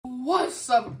What's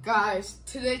up, guys?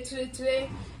 Today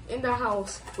in the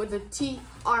house with the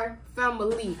TR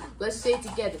family. Let's say it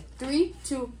together. 3,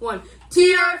 2, 1.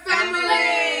 TR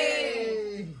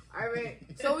family! Alright,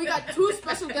 so we got two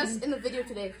special guests in the video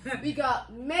today. We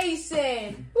got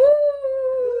Mason. Woo!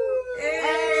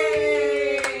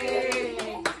 Hey!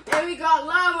 And we got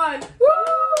Laman. Woo!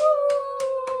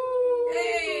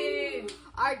 Hey!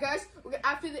 Alright, guys,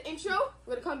 after the intro,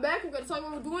 we're gonna come back. We're gonna talk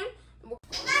about what we're doing.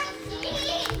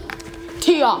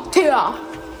 TR.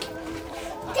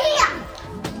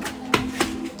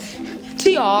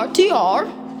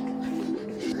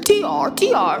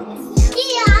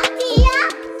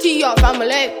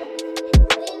 Family.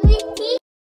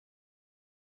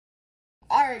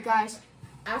 Alright, guys,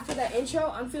 after that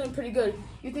intro, I'm feeling pretty good.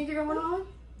 You think you're gonna win, Laman?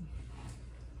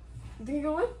 You think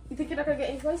you're gonna win? You think you're not gonna get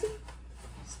any spicy?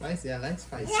 Spicy, I like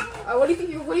spicy. What do you think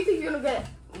you're gonna get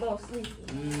most?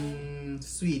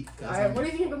 Sweet. Alright, what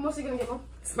do you think you're mostly gonna get most?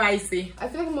 Spicy. I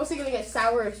feel like I'm mostly gonna get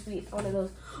sour or sweet. One of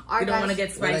those. You don't want to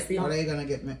get spicy. What are you gonna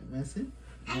get, Messi?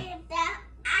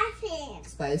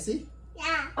 Spicy?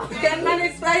 Yeah. Can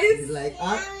manage spicy? You like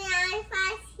hot?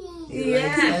 You Yeah.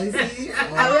 like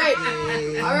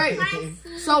spicy? Alright.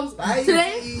 So Spicy.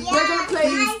 today we're gonna play.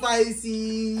 Too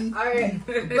spicy. Alright,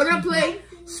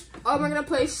 we're gonna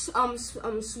play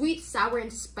sweet, sour,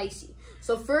 and spicy.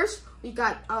 So first we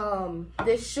got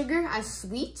this sugar as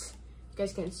sweet. You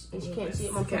guys can't see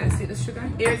it. Mom Can't see the sugar.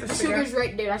 Here's the The sugar. sugar's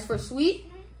right there. That's for sweet.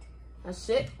 That's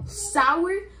it.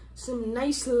 Sour, some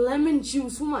nice lemon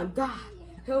juice. Oh my god.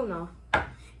 Hell no.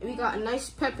 And we got a nice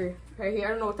pepper right here. I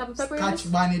don't know what type of pepper it is.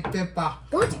 Scotch bonnet pepper.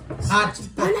 Don't Hot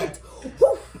burn it.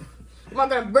 Woo. I'm not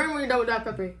gonna burn when you're done with that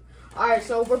pepper. Alright,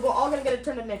 so we're all gonna get a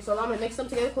turn to mix. So I'm gonna mix them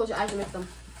together. Close your eyes and mix them.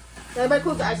 Everybody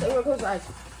close their eyes. Everyone close their eyes.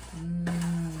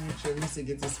 Sure, Mr.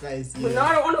 get the spicy. But no,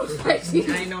 I don't want no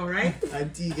spicy. I know, right?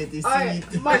 Auntie get the Alright,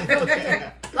 sweet. my turn.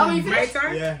 Let me My finish.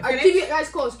 turn? Yeah. Alright, keep your eyes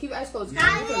closed. Keep your eyes closed.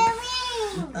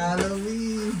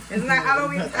 Halloween. It's not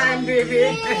Halloween time, baby.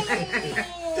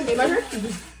 Okay, my turn.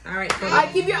 Alright, go.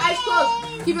 Alright, keep your eyes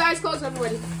closed. Keep your eyes closed,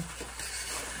 everybody.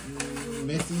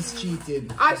 Messi's cheating.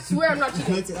 I swear I'm not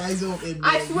cheating. Put your eyes open.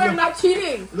 I man. swear I'm not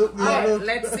cheating. Look, Alright, look.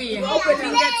 Let's see. If Open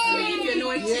you it. get sweet, you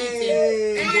know it's cheating.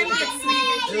 Yay. And then get sweet,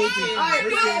 it's cheating. Alright,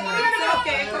 It's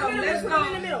okay, come, let's Put it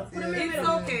in the go. middle. Put it in the It's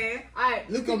middle. okay. Alright.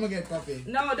 Look how I get puppy.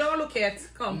 No, don't look at.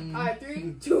 Come. Alright,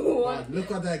 3, 2, 1. Look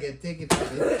what I get. Take it,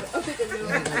 puppy. I'll take it.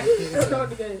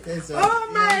 Okay, so, Oh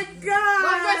my I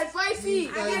god! got spicy.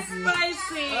 I get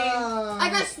spicy. I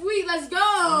got sweet. Let's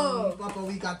go. Papa,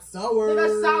 we got sour. We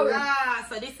got sour. Ah,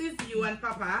 so this is you and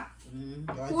Papa.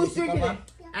 Who's drinking it?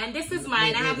 And this is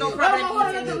mine. I have no Hold problem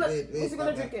on, eating it. Wait, Who's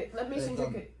gonna Papa. drink it? Let Mason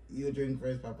drink it. You drink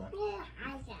first, Papa.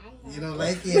 You don't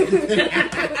like it.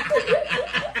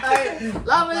 Alright,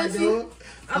 Lama, let's see.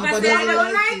 I'm gonna say I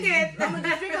don't like it. I'm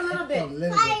gonna drink a little bit. Come,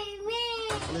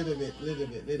 little bit.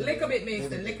 Lick a bit,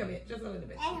 Mason. Lick a bit. Just a little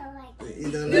bit.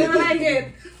 You don't You don't like like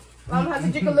it. Lama has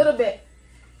to drink a little bit.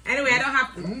 Anyway, I don't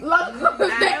have to. I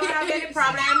don't have any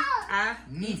problem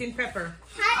eating pepper.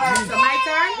 Alright, So my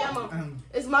yeah, Mom.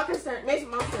 It's my turn. Mason,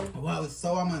 mom's turn. Wow, it's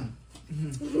sour, man.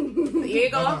 turn. Here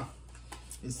you go. Papa,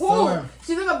 it's Ooh, sour.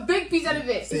 she took a big piece out of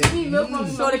it. Say, It's me, milk,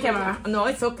 mommy, Show the camera. No,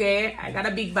 it's okay. I got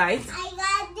a big bite.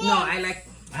 No, I like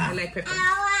pepper.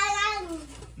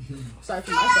 Sorry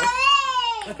for myself.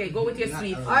 Okay, go with your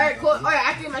sweet. Alright, cool. Alright,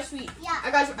 I get my sweet. Yeah. I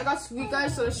got sweet,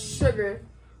 guys, so it's sugar.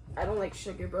 I don't like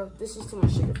sugar, bro. This is too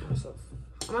much sugar for myself.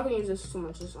 I'm not gonna use this too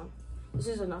much this one. This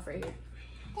is enough right here.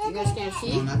 You guys can't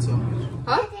see? No, not so much.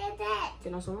 Huh? Okay,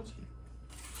 not so much.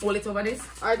 Hold it over this.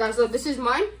 Alright, guys, look, this is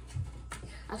mine.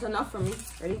 That's enough for me.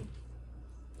 Ready?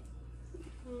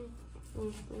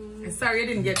 Sorry, I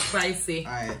didn't get spicy.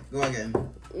 Alright, go again.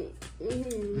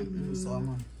 Sour,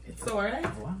 man. It's alright.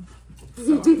 Wow.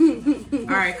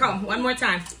 Alright, come. One more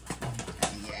time.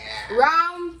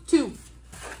 Round 2.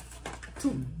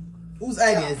 Whose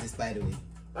idea is this, by the way?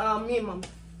 Me and Mom.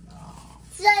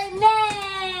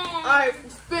 Alright,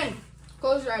 spin.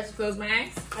 Close your eyes. Close my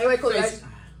eyes. Wait, close your eyes.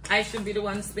 I should be the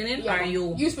one spinning, Yeah, or Mom.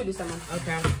 you? You spin this time, Mom.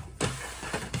 Okay.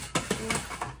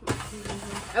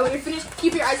 And when you're finished,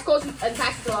 keep your eyes closed and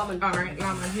pass it to Almond. Alright,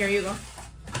 Lama, here you go.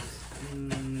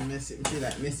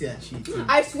 Messi are cheating.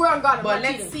 I swear on God, I'm But not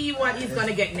let's cheating. see what he's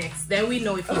gonna get next. Then we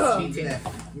know if he's cheating. Yeah.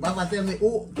 Papa, tell me,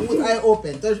 whose eye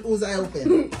open? Touch whose eye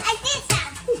open?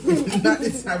 Not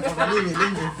this time, Papa. Leave it.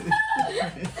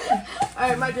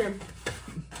 Alright, my turn.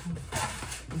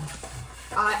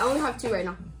 I only have 2 right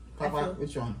now. Papa,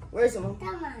 which one? Where's the one?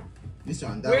 This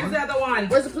one, that Where's one? the other one?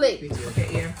 Where's the plate? Picture. Okay,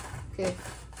 here. Okay.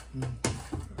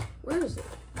 Where is it?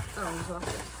 Oh, it's off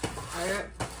there. Alright.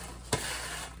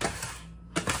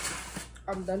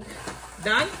 I'm done.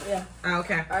 Done? Yeah.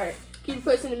 Okay. All right. Keep your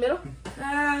place in the middle.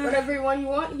 Whatever one you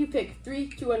want, you pick. 3,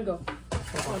 2, 1, go.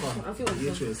 I'm feeling You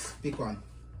good. choose. Pick one.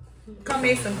 Come,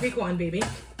 Mason. Pick one, baby.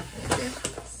 Okay.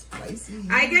 Spicy.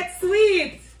 I get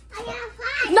sweet.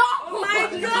 No! Oh my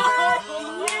God!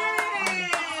 Yay!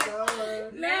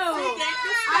 No!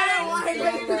 I don't want to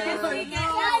get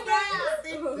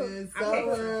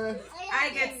Sour. I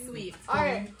get sweet.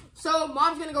 Alright, so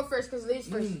mom's gonna go first because ladies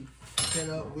first.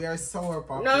 Hello, we are sour,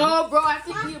 Papa. No, bro, I have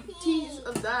to be a piece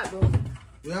of that, bro.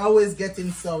 We're always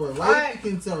getting sour. Why are Alright. you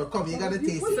picking sour? Come, you gotta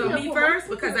taste So it. me first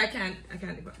because I can't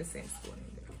put the same spoon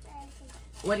in there.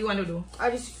 What do you want to do? I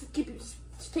just keep it,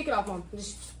 just take it off, mom.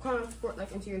 Just kind of pour it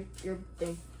like into your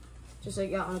thing. Just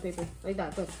like, yeah, on the paper. Like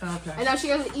that, good. Okay. And now she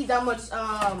doesn't eat that much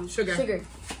sugar. Come,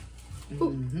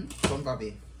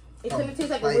 Papi. It's gonna taste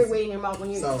like Spicy. a weird way in your mouth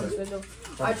when you eat Sour.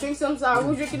 this. I drink some sour.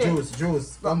 Who's drinking it?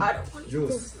 Juice. Come, I don't want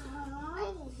juice.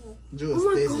 Juice,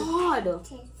 Oh taste my god. it.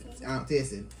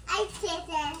 Taste it. I taste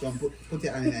it. Come, put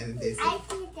your hand in and taste I it.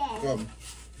 taste it.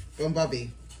 Come, Papi.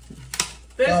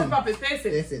 Taste Come. it, Papi. Taste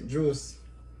it. Taste it. Juice.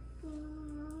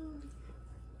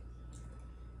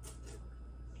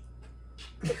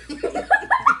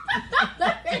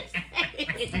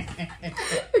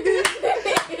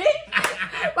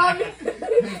 Bobby,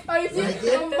 Like it?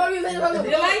 You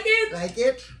like it? Like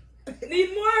it? Need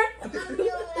more?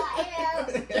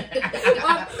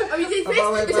 you see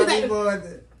Papa, my fish? Papi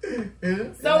board.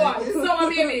 Sour,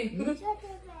 baby.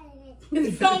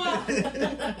 Sour.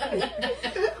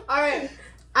 Alright,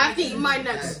 I have to eat mine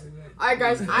next. Alright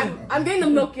guys, I'm getting the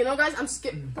milk, you know guys? I'm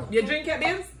skipping. You drink it,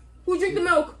 babes? Who drink the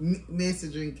milk? Mace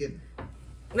drinking.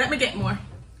 Let me get more.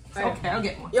 Alright. Okay, I'll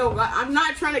get more. Yo, I'm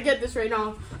not trying to get this right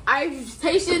now. I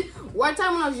tasted one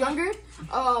time when I was younger.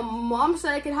 Mom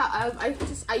said I could have.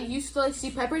 I used to like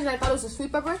see peppers and I thought it was a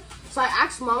sweet pepper. So I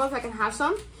asked mom if I can have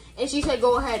some, and she said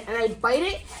go ahead. And I bite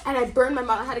it and I burned my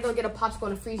mouth. I had to go get a popsicle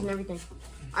and freeze and everything.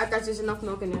 Alright guys, there's enough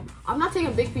milk in there. I'm not taking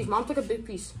a big piece. Mom took a big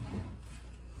piece.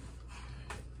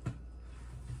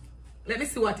 Let me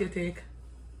see what you take.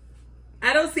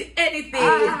 I don't see anything.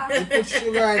 You put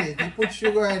sugar in it. You put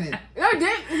sugar in it. Yeah,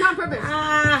 did. It's not on purpose.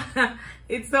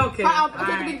 It's okay. I'll take a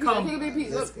Alright, big piece. come. I'll take a big piece.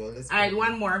 Let's Look. go. Let's go. Alright,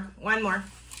 one more.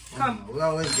 Come. We're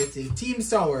always getting team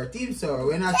sour. Team sour.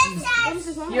 We're not team. What is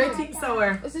this one? You're team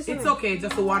sour. What's this It's one? okay,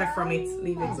 just the water from it.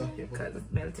 Leave It's it okay. because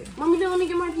it's melting. Mommy, let me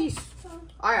get my piece.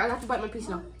 Alright, I have to bite my piece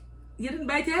now. You didn't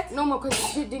bite yet? No more,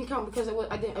 because it didn't count because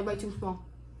I bite too small.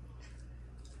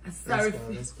 Sorry.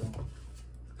 Let's go.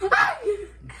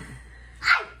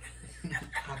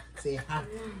 Say hot.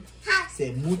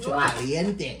 Say mucho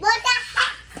caliente.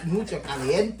 Mucho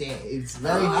caliente. It's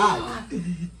very hot.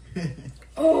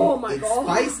 Oh my It's god.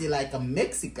 spicy like a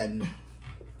Mexican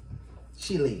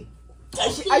chili. I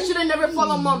should have never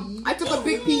followed mom. I took a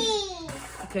big piece.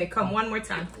 Okay, come one more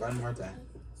time. One more time.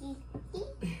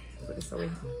 Put this away.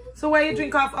 So why you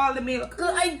drink off all the milk?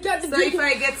 I got the So drink. if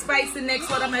I get spicy next,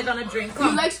 what am I gonna drink? You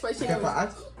Come. like spicy? Pepper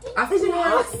hot?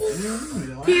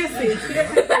 Piercing.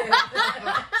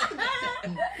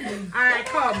 Alright,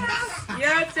 come.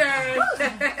 Your turn.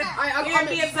 I'll Here, come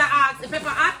babes are hot. The pepper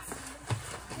hot.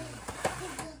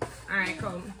 Alright,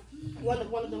 come. One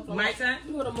of them. My turn?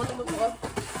 One of them. Alright,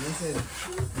 Listen,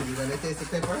 you gonna taste the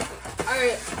pepper?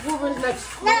 whoever's next.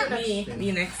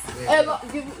 Me next. Hey, look,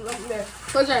 give me there.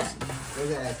 Close your eyes. Close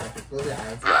your eyes, Papa. Close your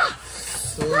eyes.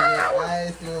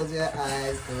 Close your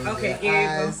eyes. Close Okay, your here you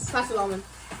go. eyes. Pass it on, man.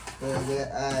 Close your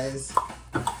eyes.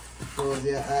 Close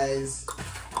your eyes.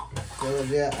 Close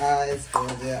your eyes.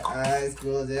 Close your eyes.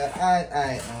 Close your eyes.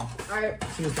 Alright, Alright,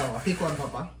 choose Papa. Pick one,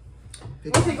 Papa.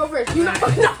 Pick okay, one. go first. You know,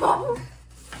 no.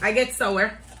 I get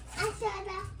sour.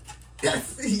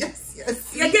 Yes.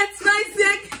 You get spicy.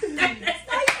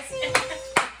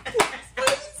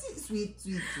 Sweet.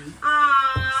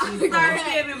 Ah, sorry,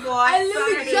 baby boy. I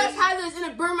literally Sorry. just had this and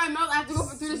it burned my mouth. I have to go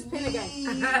through this pin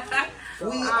again.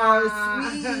 We are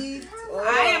sweet.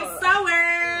 I am sour.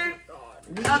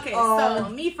 Okay, are- so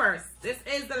me first. This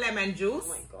is the lemon juice. Oh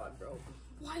my god, bro.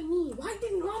 Why me? Why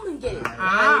didn't Roman get it?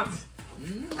 Ah,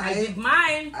 I did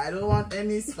mine. I don't want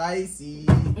any spicy.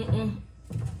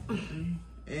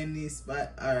 Any spice.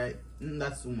 Alright.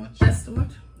 That's too much. That's too much.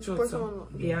 Pour some on.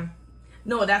 Yeah.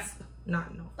 No, that's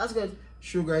not. No. That's good.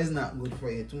 Sugar is not good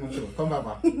for you. Too much sugar. Come,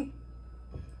 Papa.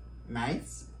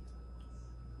 Nice.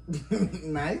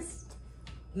 Nice.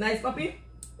 Nice, puppy.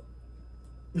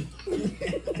 You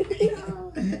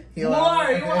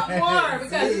More. You want more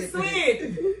because it's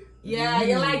sweet. Yeah,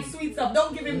 you like sweet stuff.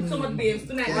 Don't give him too much, babes.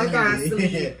 Tonight we're gonna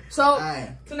sleep. So,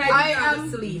 Aye. Tonight I we're gonna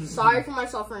am sleep. sorry for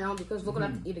myself right now because we're gonna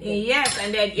have to eat again. Yes,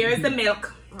 and then here's the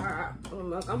milk. Alright,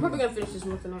 I'm probably gonna finish this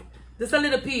milk tonight. Just a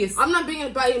little piece. I'm not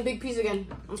biting a big piece again.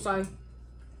 I'm sorry.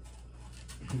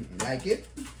 Like it?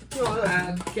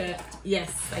 Okay. Yes,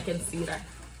 I can see that.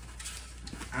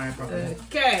 Alright, Papa.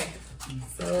 Okay.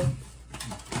 So.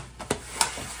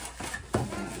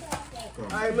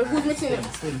 Alright, but who's mixing it?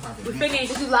 Spin, Papa. We finished.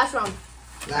 This is last round.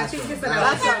 I Last think one. it's the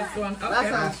Last last one. Okay.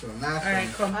 Last one. Last Alright,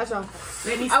 one. come. Last round.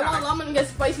 Let me I start. want lemon to get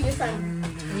spicy this time.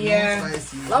 Yeah. No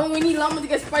spicy. Lemon, we need lemon to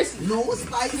get spicy. No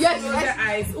spicy. Yes, Close your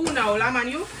eyes. Who now, Laman?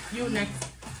 You next.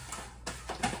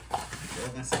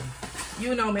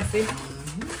 You now, Messi.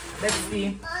 Let's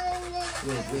see.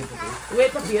 Wait, Papa. Wait,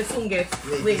 Papi, you soon get.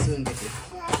 Wait, you soon get it.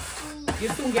 You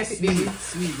soon get it, baby.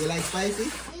 Sweet. You like spicy?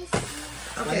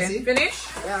 Okay, Spicy? finish?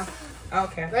 Yeah.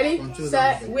 Okay. Ready? Control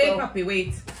Set. them. Wait, Go. Papi,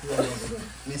 wait.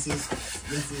 Mrs.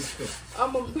 Cook.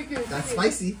 I'm gonna pick you. That's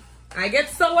spicy. I get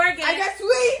sour again. I got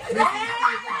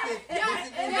sweet.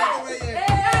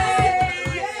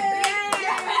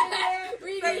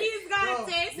 So he's gonna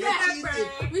taste the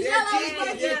pepper. We They're shall cheating.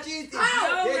 have They're it. cheating.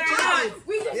 How? They're cheating.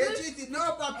 We just They're cheating. No,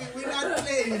 Papi, we're not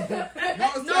playing. No,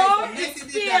 No, spicy. it's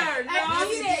Messi did fair. that. No,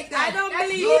 Messi did that. I don't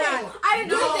believe No. that. I didn't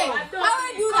do No. anything. I don't. How would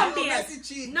I do that? Come here. Messi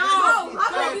cheat. No. Messi How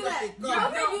can I cheat. do that? Come, How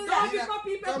Papi, can I do Don't that? be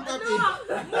puppy Come, pepper. Papi.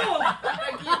 No, move.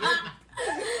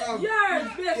 Come. Yours,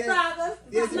 big father.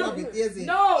 Taste it, Papi. Taste it.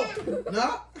 No. No?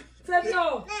 Say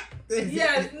no. Taste it.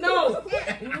 Yes, no.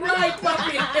 Right,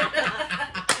 puppy.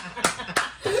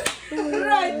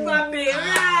 Right, puppy.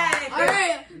 Right. All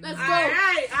right, let's go. All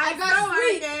right. I I got got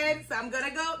sweet. again, so I'm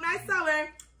gonna go with my sour.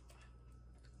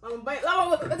 Lemon bite.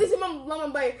 Lemon. This is my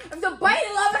lemon bite. I'm the bite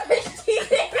lemon is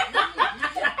cheating.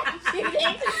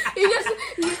 Cheating. He just.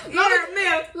 Here,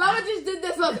 milk. Lemon just did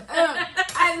this. Look. I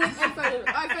finished.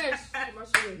 I finished. My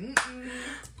sugar.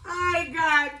 My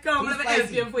God, come, let me help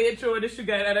Spicy. you before you throw the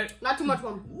sugar in it. Not too much,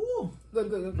 mom. Ooh. Good,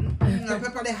 good, good. The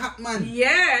pepper, the hot man.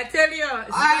 Yeah, I tell you.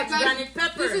 It's Alright, got guys. granite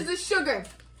pepper. This is the sugar.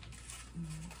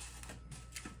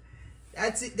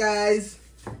 That's it, guys.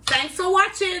 Thanks for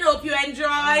watching. Hope you enjoy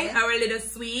our little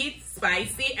sweet,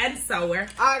 spicy, and sour.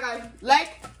 Alright, guys.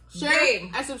 Like, share,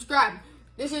 Game. and subscribe.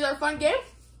 This is our fun game.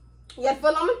 You had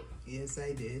fun, Lemon? Yes,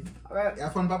 I did. Alright. You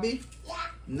have fun, Papi? Yeah.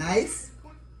 Nice.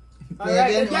 Play Alright,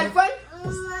 again. you had fun?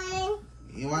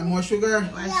 You want more sugar?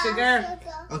 One sugar.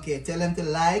 Okay, tell them to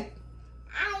like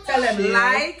Tell them Share.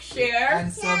 like, share,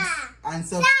 and subscribe. and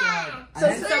subscribe.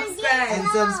 And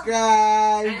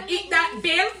subscribe. And eat that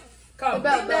bill. Come, The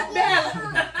bell, eat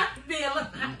that bill.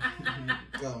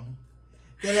 Bill. Go.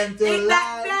 Tell them to Eat like.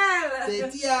 that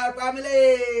bill. Say TR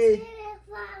family.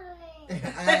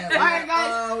 Alright,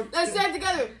 guys. Let's say it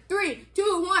together. 3,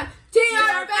 2, 1. TR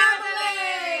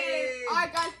family!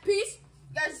 Alright, guys. Peace.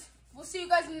 Guys, we'll see you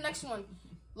guys in the next one.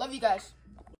 Love you guys.